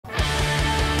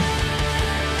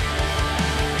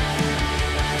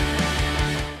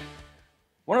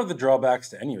One of the drawbacks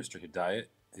to any restricted diet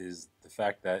is the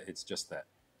fact that it's just that,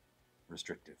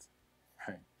 restrictive.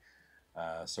 Right?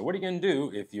 So what are you going to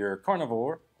do if you're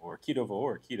carnivore or ketovore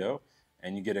or keto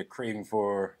and you get a craving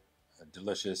for a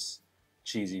delicious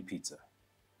cheesy pizza?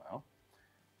 Well,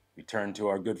 we turn to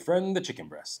our good friend, the chicken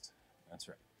breast. That's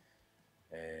right.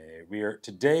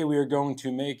 Today we are going to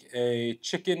make a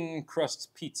chicken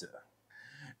crust pizza.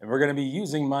 And we're going to be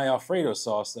using my Alfredo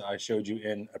sauce that I showed you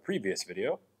in a previous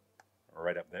video,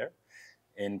 right up there,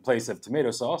 in place of tomato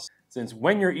sauce. Since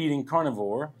when you're eating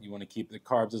carnivore, you want to keep the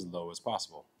carbs as low as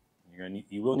possible.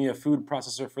 You will need a food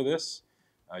processor for this.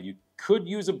 You could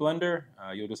use a blender.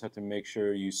 You'll just have to make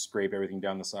sure you scrape everything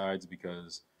down the sides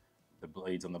because the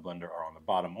blades on the blender are on the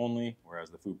bottom only,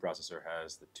 whereas the food processor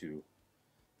has the two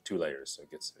layers, so it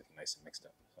gets nice and mixed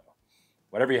up. So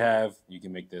whatever you have, you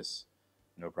can make this,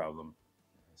 no problem.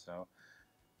 So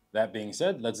that being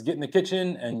said, let's get in the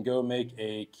kitchen and go make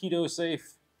a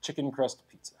keto-safe chicken crust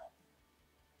pizza.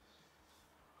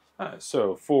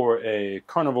 So for a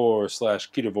carnivore /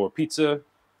 ketovore pizza,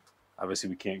 obviously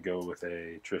we can't go with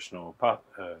a traditional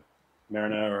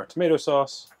marinara or tomato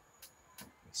sauce.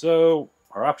 So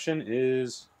our option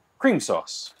is cream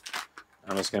sauce.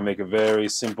 I'm just going to make a very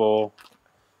simple,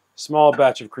 small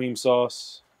batch of cream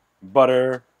sauce,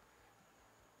 butter,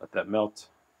 let that melt,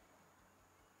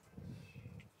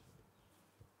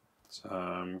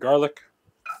 some garlic,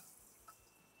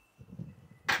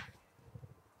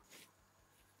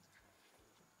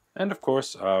 and of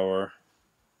course our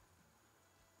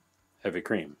heavy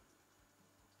cream.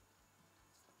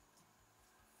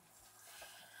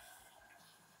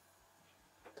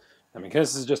 And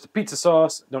because this is just a pizza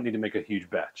sauce, don't need to make a huge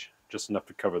batch, just enough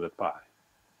to cover the pie.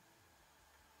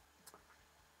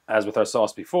 As with our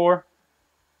sauce before,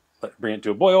 bring it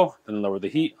to a boil, then lower the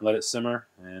heat, let it simmer,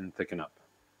 and thicken up.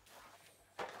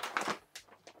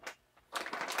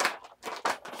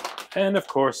 And of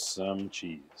course, some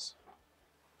cheese.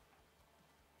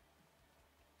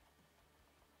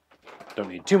 Don't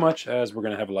need too much, as we're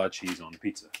going to have a lot of cheese on the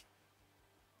pizza.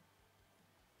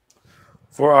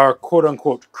 For our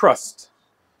quote-unquote crust,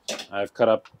 I've cut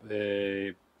up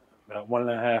about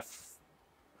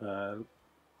 1.5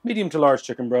 medium to large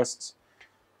chicken breasts.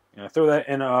 Throw that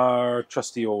in our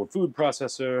trusty old food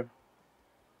processor.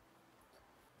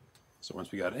 So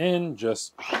once we got it in,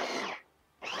 just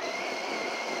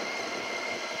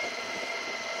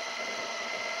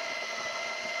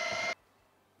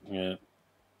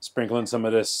sprinkle in some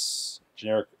of this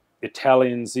generic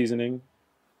Italian seasoning,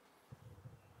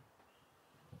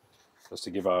 just to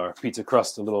give our pizza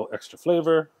crust a little extra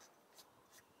flavor.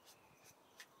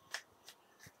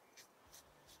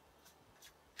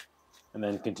 And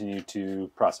then continue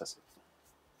to process it.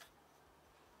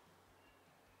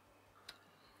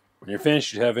 When you're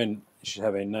finished, you should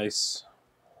have a nice,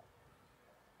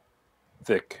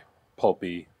 thick,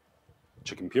 pulpy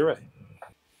chicken puree.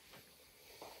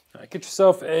 Get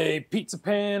yourself a pizza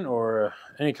pan or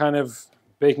any kind of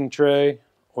baking tray.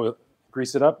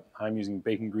 Grease it up. I'm using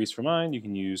bacon grease for mine. You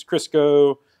can use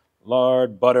Crisco,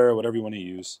 lard, butter, whatever you want to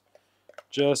use.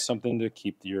 Just something to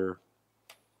keep your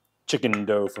chicken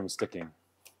dough from sticking.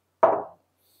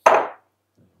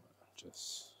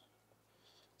 Just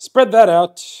spread that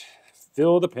out.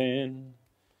 Fill the pan.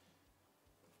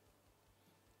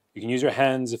 You can use your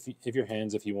hands if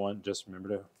you want. Just remember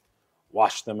to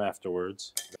wash them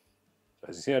afterwards.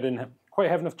 As you see, I didn't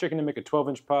quite have enough chicken to make a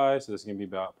 12-inch pie, so this is going to be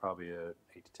about probably a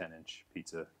 8 to 10-inch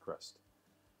pizza crust.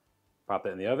 Pop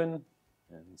that in the oven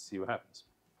and see what happens.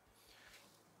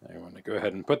 I want to go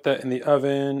ahead and put that in the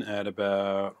oven at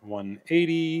about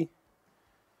 180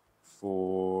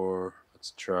 for,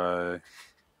 let's try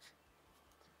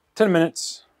 10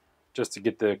 minutes, just to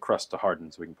get the crust to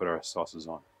harden so we can put our sauces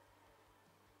on.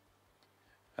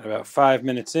 At about 5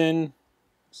 minutes in,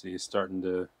 see it's starting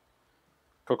to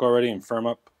cook already and firm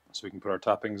up so we can put our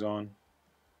toppings on.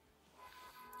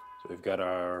 So we've got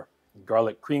our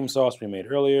garlic cream sauce we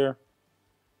made earlier.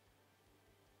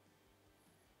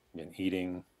 Again,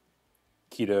 eating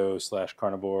keto /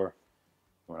 carnivore,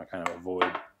 you want to kind of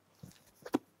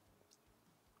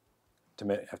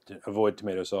avoid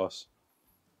tomato sauce.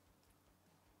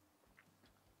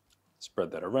 Spread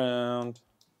that around.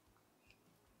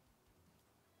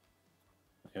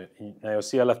 Now you'll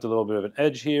see I left a little bit of an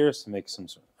edge here to make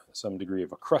some degree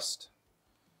of a crust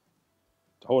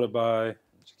to hold it by.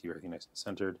 Just keep everything nice and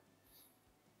centered.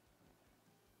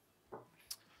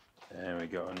 And we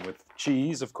go in with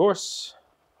cheese, of course.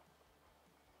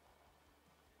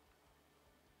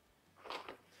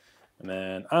 And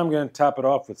then I'm going to top it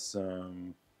off with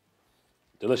some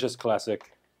delicious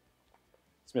classic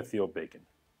Smithfield bacon.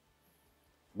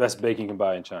 Best bacon you can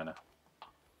buy in China.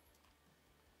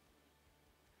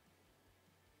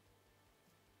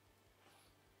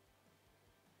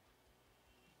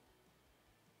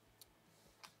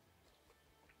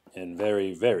 And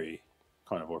very, very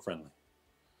carnivore friendly.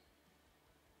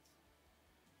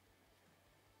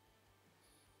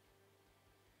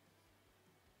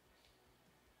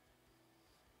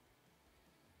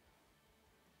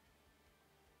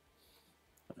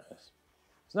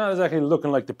 It's not exactly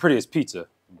looking like the prettiest pizza,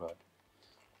 but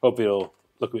hopefully it'll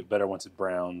look a bit better once it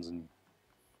browns and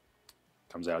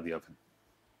comes out of the oven.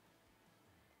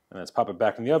 And let's pop it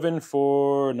back in the oven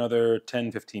for another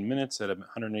 10-15 minutes at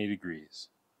 180 degrees.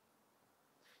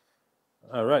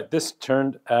 All right, this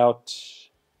turned out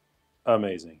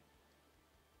amazing.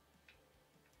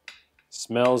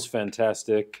 Smells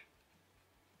fantastic.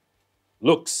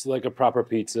 Looks like a proper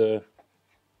pizza.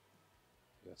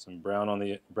 Got some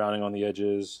browning on the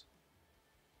edges.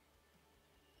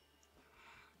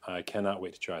 I cannot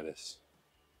wait to try this.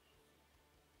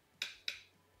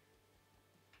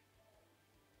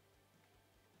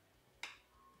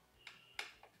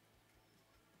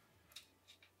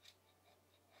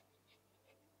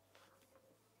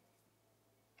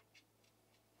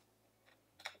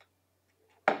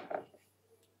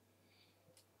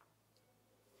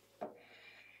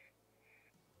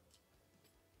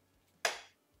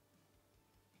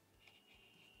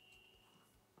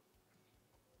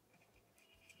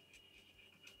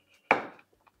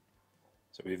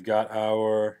 So we've got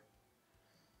our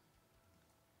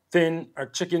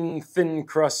chicken thin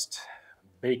crust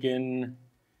bacon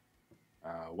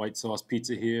white sauce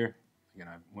pizza here. Again,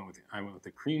 I went with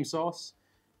the cream sauce.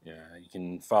 Yeah, you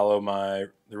can follow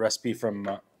the recipe from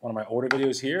one of my older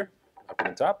videos here up in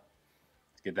the top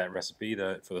to get that recipe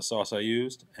for the sauce I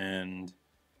used. And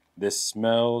this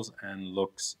smells and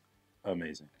looks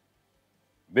amazing.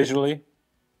 Visually,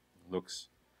 looks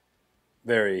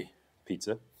very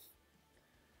pizza.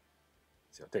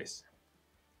 Let's see how it tastes.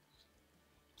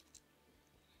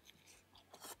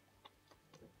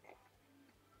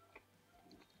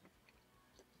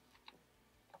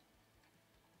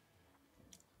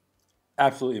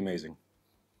 Absolutely amazing.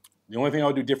 The only thing I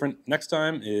would do different next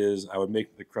time is I would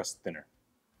make the crust thinner,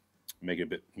 make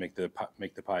the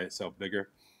pie itself bigger.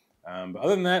 But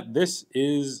other than that, this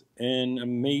is an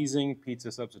amazing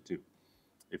pizza substitute.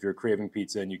 If you're craving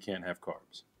pizza and you can't have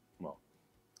carbs, well,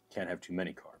 can't have too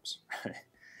many carbs.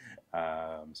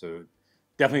 So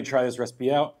definitely try this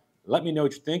recipe out. Let me know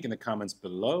what you think in the comments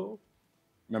below.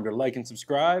 Remember to like and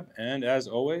subscribe. And as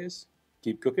always,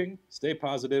 keep cooking, stay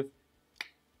positive,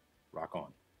 rock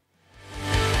on.